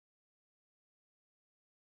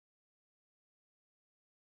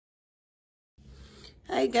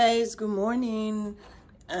Hi guys, good morning.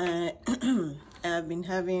 I've been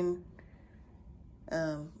having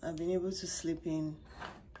I've been able to sleep in.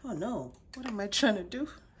 Oh no, what am I trying to do?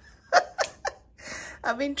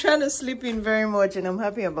 I've been trying to sleep in very much and I'm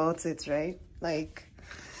happy about it, right? Like,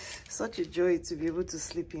 such a joy to be able to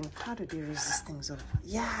sleep in. How do they resist things up?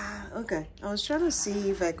 Yeah, okay. I was trying to see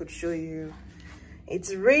if I could show you.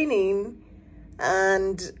 It's raining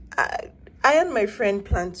and I and my friend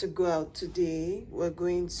plan to go out today. We're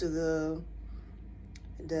going to the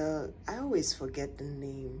I always forget the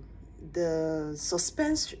name. The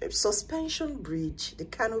suspension bridge, the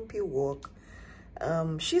canopy walk.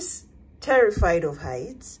 She's terrified of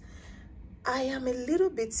heights. I am a little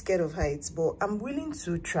bit scared of heights, but I'm willing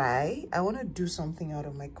to try. I want to do something out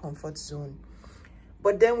of my comfort zone.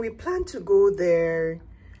 But then we plan to go there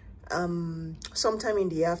sometime in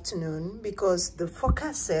the afternoon because the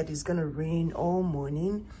forecast said it's gonna rain all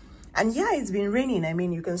morning. And yeah, it's been raining. I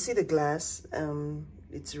mean, you can see the glass.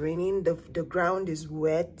 It's raining, the ground is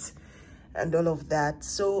wet and all of that.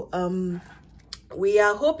 So we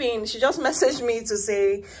are hoping, she just messaged me to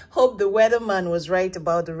say, hope the weatherman was right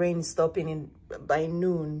about the rain stopping by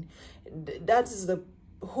noon. That is the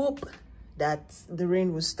hope, that the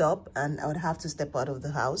rain will stop and I would have to step out of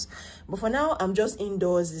the house. But for now, I'm just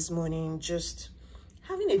indoors this morning, just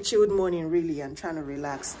having a chilled morning really, and trying to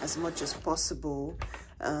relax as much as possible.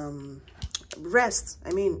 Rest.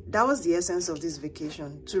 I mean, that was the essence of this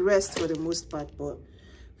vacation, to rest for the most part, but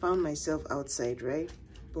found myself outside, right?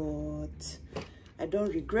 But I don't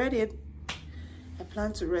regret it. I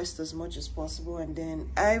plan to rest as much as possible, and then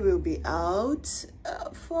I will be out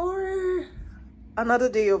for another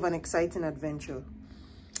day of an exciting adventure.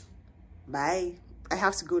 Bye. I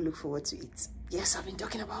have to go look for what to eat. Yes, I've been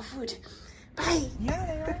talking about food. Bye. Yeah,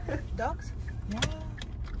 they are. Ducks? Yeah.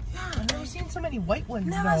 Yeah, I've never seen so many white ones,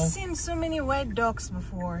 Never seen so many white ducks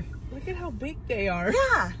before. Look at how big they are.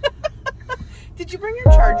 Yeah. Did you bring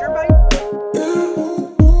your charger by?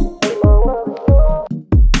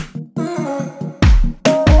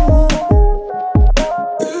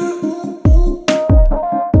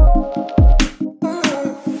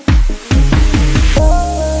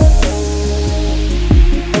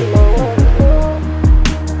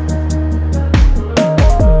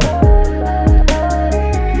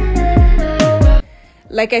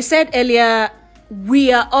 Like I said earlier,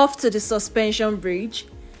 we are off to the suspension bridge.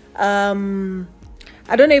 I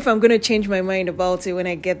don't know if I'm going to change my mind about it when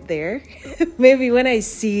I get there. Maybe when I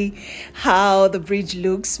see how the bridge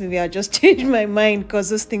looks, maybe I'll just change my mind,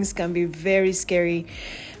 because those things can be very scary.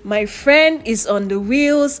 My friend is on the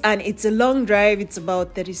wheels and it's a long drive. It's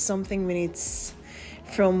about 30-something minutes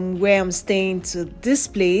from where I'm staying to this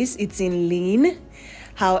place. It's in Lean.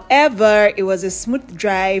 However, it was a smooth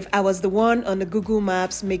drive. I was the one on the Google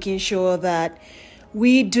Maps making sure that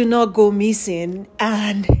we do not go missing,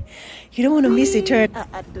 and you don't want to miss a turn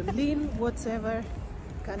at the Lynn whatever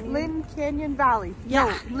Canyon. Lynn Canyon Valley.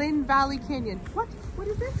 Yeah. No, Lynn Valley Canyon. What? What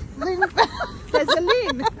is it? Lynn. There's a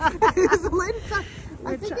Lynn. There's a Lynn.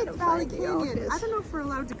 I think trying it's to Valley find the Canyon. office. I don't know if we're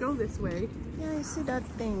allowed to go this way. Yeah, you see that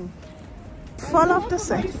thing. Fall off the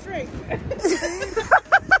side. Straight.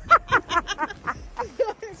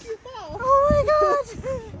 Oh my god.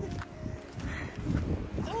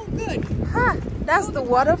 Oh, good. Huh, that's the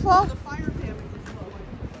waterfall. The fire damage is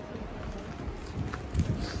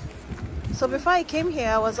low. So before I came here,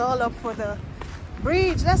 I was all up for the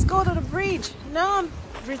bridge. Let's go to the bridge. Now I'm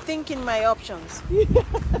rethinking my options. We're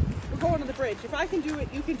going to the bridge. If I can do it,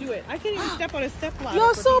 you can do it. I can't even step on a step ladder.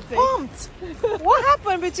 You're for so Pete's sake. pumped. What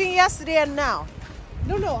happened between yesterday and now?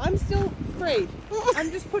 No, I'm still afraid.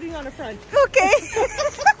 I'm just putting on a front. Okay.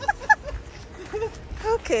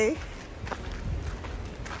 Okay.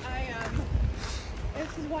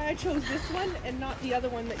 This is why I chose this one and not the other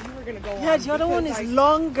one that you were going to go on. Yeah, the other one is because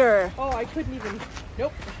longer. Oh, I couldn't even.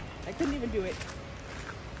 Nope. I couldn't even do it.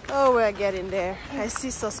 Oh, we're getting there. I see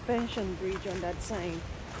suspension bridge on that sign.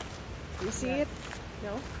 You see it?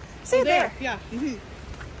 No? See Oh, there. Yeah. Mm-hmm.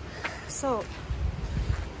 So,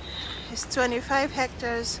 it's 25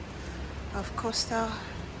 hectares of coastal.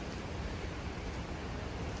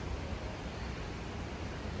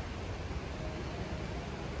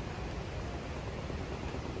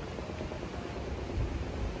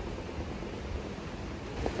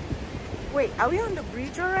 Wait, are we on the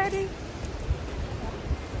bridge already?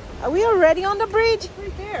 Are we already on the bridge?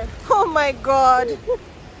 Right there. Oh my god.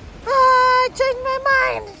 I changed my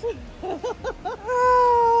mind.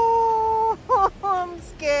 Oh, I'm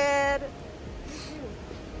scared.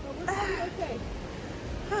 Okay.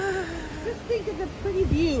 Just think of the pretty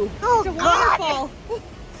view. Oh, it's a God. waterfall.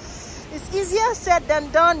 It's easier said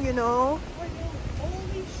than done, you know. Only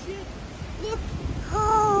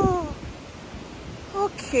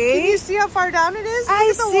Okay. Can you see how far down it is? Look I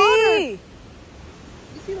at the see. water.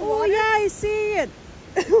 You see the Oh water? yeah, I see it.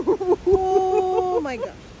 Oh my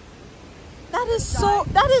god. That is so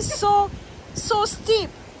steep.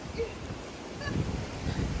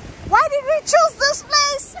 Why did we choose this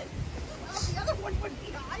place? Well, the other one would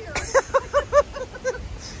be higher.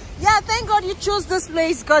 Yeah, thank God you chose this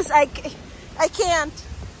place because I can't.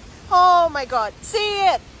 Oh my god. See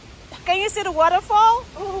it? Can you see the waterfall?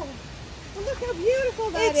 Oh, well, look how beautiful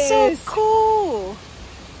that It's is. so cool.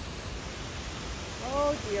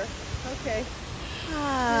 Oh dear. Okay.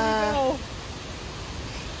 Ah. Go.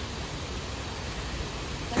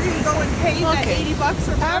 You can go and pay that Okay. $80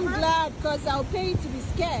 or I'm whatever. glad because I'll pay to be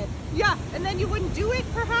scared. Yeah, and then you wouldn't do it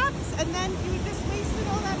perhaps, and then you would just wasted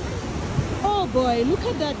all that money. Oh boy, look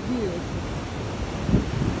at that view.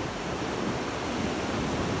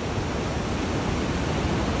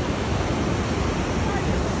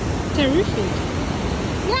 Terrific.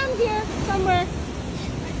 Yeah, I'm here somewhere.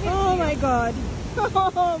 Oh my god.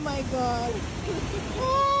 Oh my god.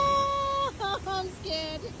 Oh, I'm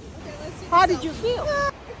scared. Okay, let's see. How did you feel?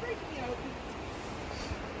 It freaked me out.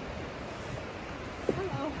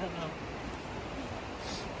 Hello.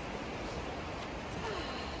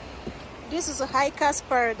 This is a hiker's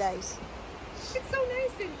paradise. It's so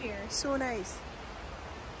nice in here. So nice.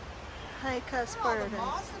 Hiker's All the paradise.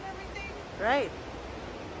 moss and everything. Right.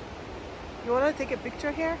 You want to take a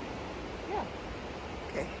picture here? Yeah.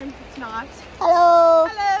 Okay. It's not. Hello.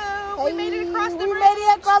 Hello. We made it across the We bridge. made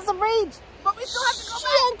it across the bridge. But we still have to go She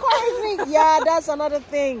back. encouraged me. Yeah, that's another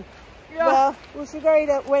thing. Yeah. Well, we'll figure it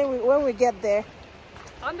out when we get there.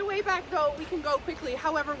 On the way back, though, we can go quickly.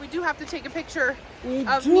 However, we do have to take a picture We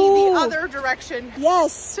of do. me the other direction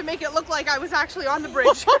Yes. to make it look like I was actually on the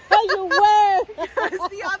bridge. You were. Because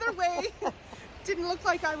the other way didn't look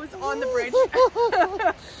like I was on the bridge.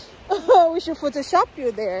 We should Photoshop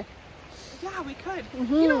you there. Yeah, we could.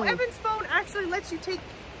 Mm-hmm. You know, Evan's phone actually lets you take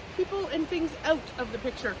people and things out of the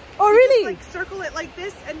picture. Oh, You really? just, like, circle it like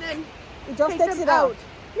this and then It just take takes them it out.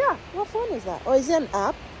 Yeah. What phone is that? Or is it an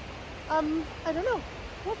app? I don't know.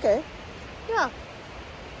 Okay. Yeah.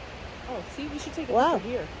 Oh, see, we should take a Wow. picture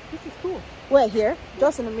here. This is cool. Where, here?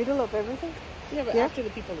 Just in the middle of everything? Yeah, but Yeah. after the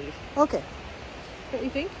people leave. Okay. Don't you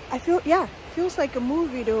think? I feel, yeah, feels like a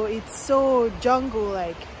movie though. It's so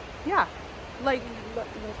jungle-like. Yeah. Like, Like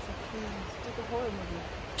a horror movie.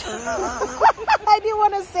 I didn't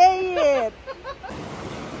want to say it.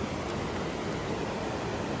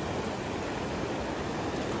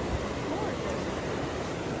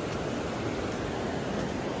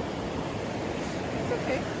 it's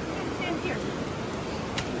okay. You can stand here.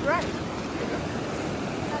 Right.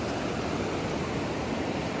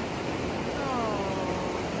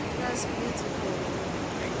 Oh, that's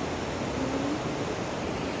beautiful.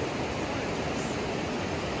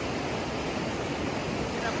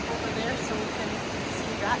 Get up over there so we can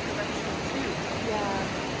see that direction too.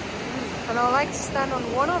 Yeah. And I would like to stand on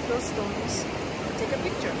one of those stones and take a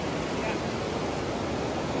picture. Yeah.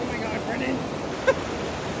 Oh my God, Brennan.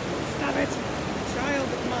 Stop it. Child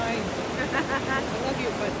of mine. I love you,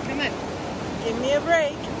 but come on. Give me a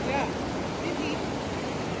break. Yeah. Easy.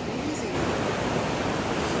 Easy.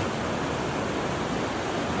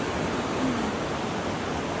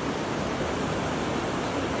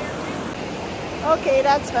 Okay,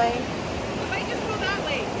 that's fine. I might just go that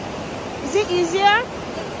way. Is it easier?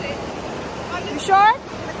 Let's see. On You this, sure?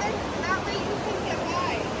 but then that way you can get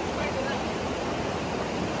by. Right to that.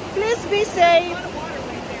 Please be A safe. lot of water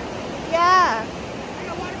right there. Yeah. I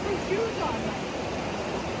got waterproof shoes on.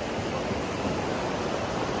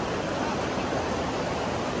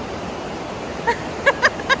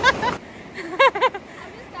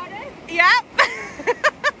 Yep.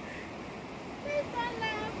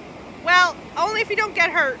 Well, only if you don't get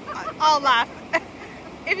hurt, I'll laugh.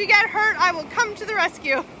 If you get hurt, I will come to the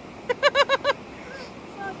rescue.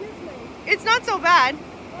 It's not so bad.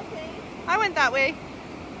 Okay. I went that way.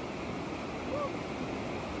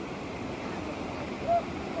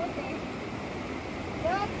 Okay.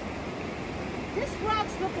 Well, these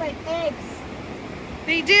rocks look like eggs.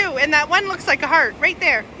 They do, and that one looks like a heart right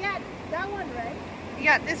there. Yeah, that one, right?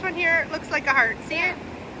 Yeah, this one here looks like a heart. See it?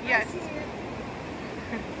 Yes.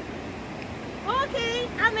 Okay,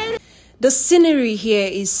 I made it. The scenery here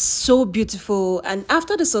is so beautiful, and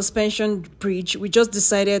after the suspension bridge, we just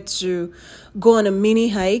decided to go on a mini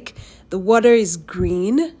hike. The water is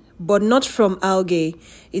green, but not from algae.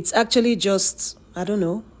 It's actually just, I don't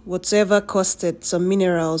know, whatever caused it, some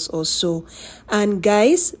minerals or so. And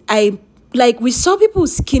guys, I like we saw people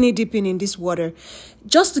skinny dipping in this water.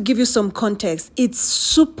 Just to give you some context, it's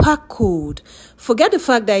super cold. Forget the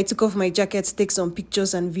fact that I took off my jacket to take some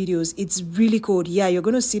pictures and videos. It's really cold. Yeah, you're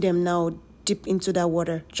going to see them now dip into that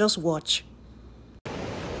water. Just watch.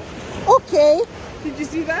 Okay. Did you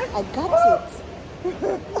see that? I got it. I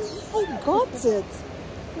got it.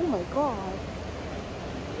 Oh my God.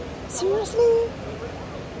 Seriously?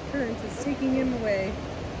 The current is taking him away.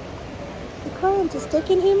 The current is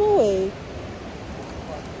taking him away.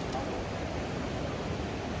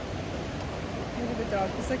 Look at the dog.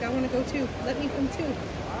 He's like, I want to go too. Let me come too.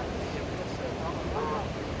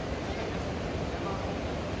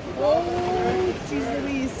 Oh, jeez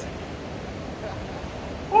Louise.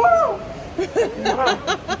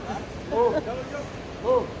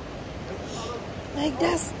 Like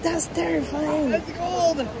that's terrifying. That's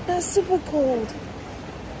cold. That's super cold.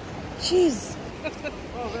 Jeez.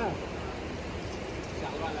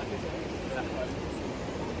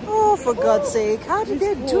 Oh, for God's sake! How did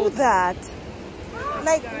they do that?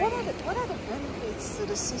 Like, what are the benefits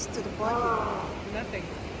to the body? Nothing.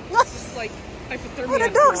 It's just like hypothermia. Oh, the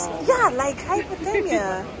dogs. Yeah, like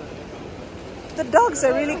hypothermia. The dogs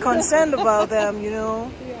are really concerned about them, you know.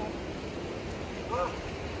 Yeah.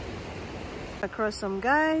 Across some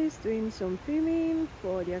guys doing some filming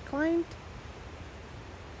for their client.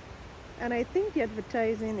 And I think they're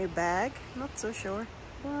advertising a bag. Not so sure.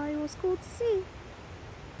 But it was cool to see.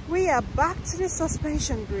 We are back to the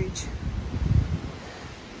suspension bridge.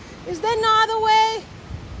 Is there no other way?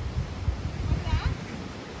 What's that?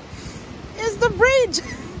 It's the bridge.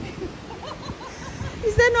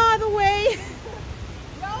 Is there no other way?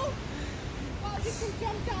 No. Well, you can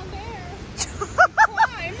jump down there.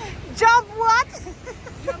 Climb. Jump what?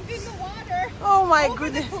 Jump in the water. Oh my over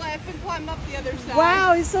goodness. the cliff and climb up the other side.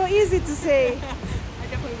 Wow, it's so easy to say. I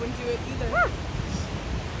definitely wouldn't do it either.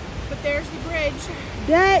 But there's the bridge.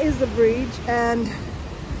 There is the bridge, and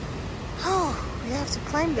oh, we have to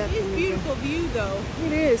climb that. It is beautiful view though.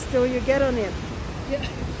 It is till you get on it. Yeah.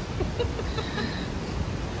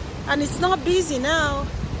 And it's not busy now.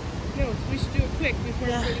 No, we should do it quick before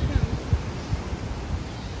everybody comes.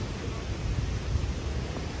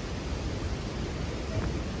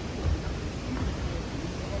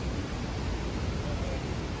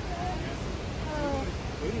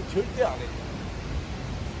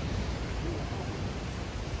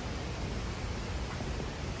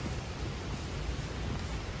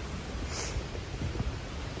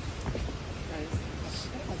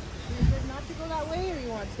 Not to go that way, or you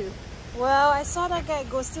want to? Well, I saw that guy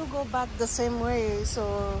still go back the same way,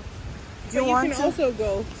 so Do you want to? Also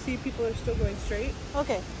go see if people are still going straight.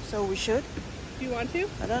 Okay, so we should. Do you want to?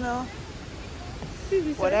 I don't know. Excuse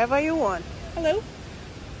me, sir. Whatever you want. Hello.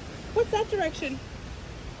 What's that direction?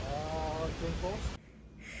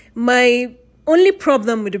 My only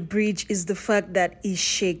problem with the bridge is the fact that it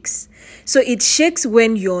shakes. So it shakes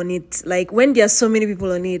when you're on it. Like when there are so many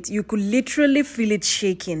people on it, you could literally feel it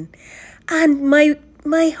shaking. And my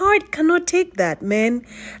heart cannot take that, man.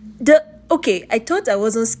 Okay, I thought I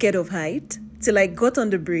wasn't scared of height till I got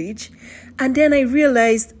on the bridge. And then I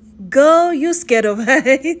realized, girl, you're scared of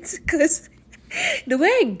height. Because the way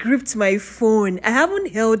I gripped my phone, I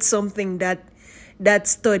haven't held something that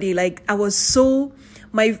sturdy. Like I was so...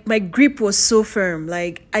 My grip was so firm.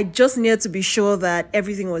 Like I just needed to be sure that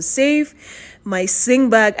everything was safe. My sling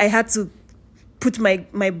bag, I had to put my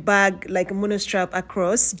bag like a monostrap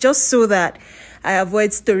across just so that I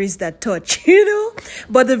avoid stories that touch, you know.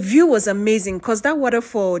 But the view was amazing because that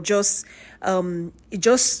waterfall it's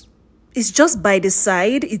just by the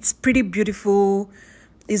side. It's pretty beautiful.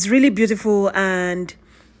 It's really beautiful, and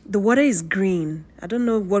the water is green. I don't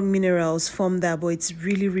know what minerals form that, but it's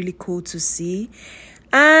really, really cool to see.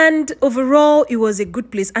 And overall, it was a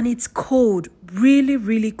good place, and it's cold, really,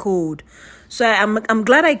 really cold. So I'm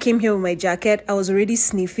glad I came here with my jacket. I was already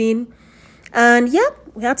sniffing, and yeah,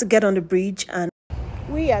 we had to get on the bridge, and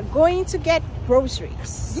we are going to get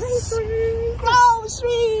groceries.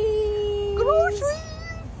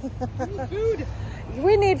 Food.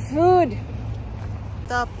 We need food.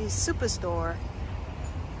 Top is Superstore.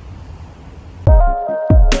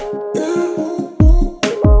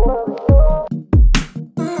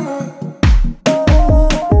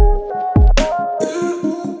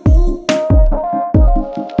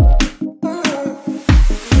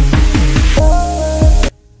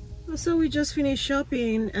 So we just finished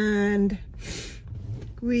shopping, and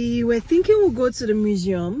we were thinking we'll go to the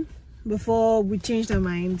museum before we changed our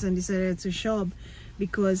minds and decided to shop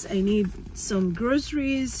because I need some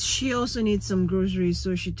groceries. She also needs some groceries,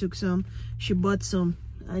 so she bought some,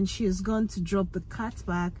 and she's gone to drop the cat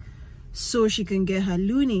back so she can get her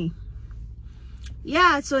loonie.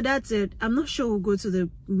 yeah, so that's it. I'm not sure we'll go to the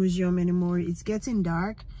museum anymore. It's getting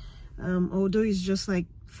dark. Although it's just like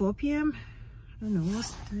 4 p.m. I don't know,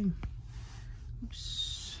 what's the time?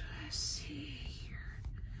 Oops. Let's see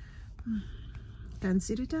here. Can't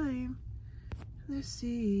see the time. Let's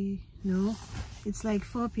see. No, it's like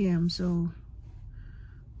 4 p.m. so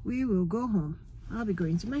we will go home. I'll be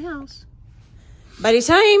going to my house. By the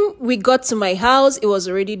time we got to my house, it was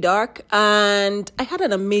already dark, and I had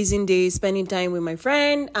an amazing day spending time with my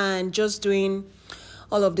friend and just doing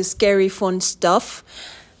all of the scary fun stuff.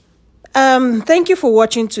 Thank you for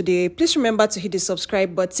watching today. Please remember to hit the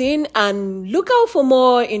subscribe button and look out for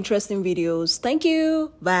more interesting videos. Thank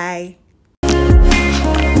you. Bye.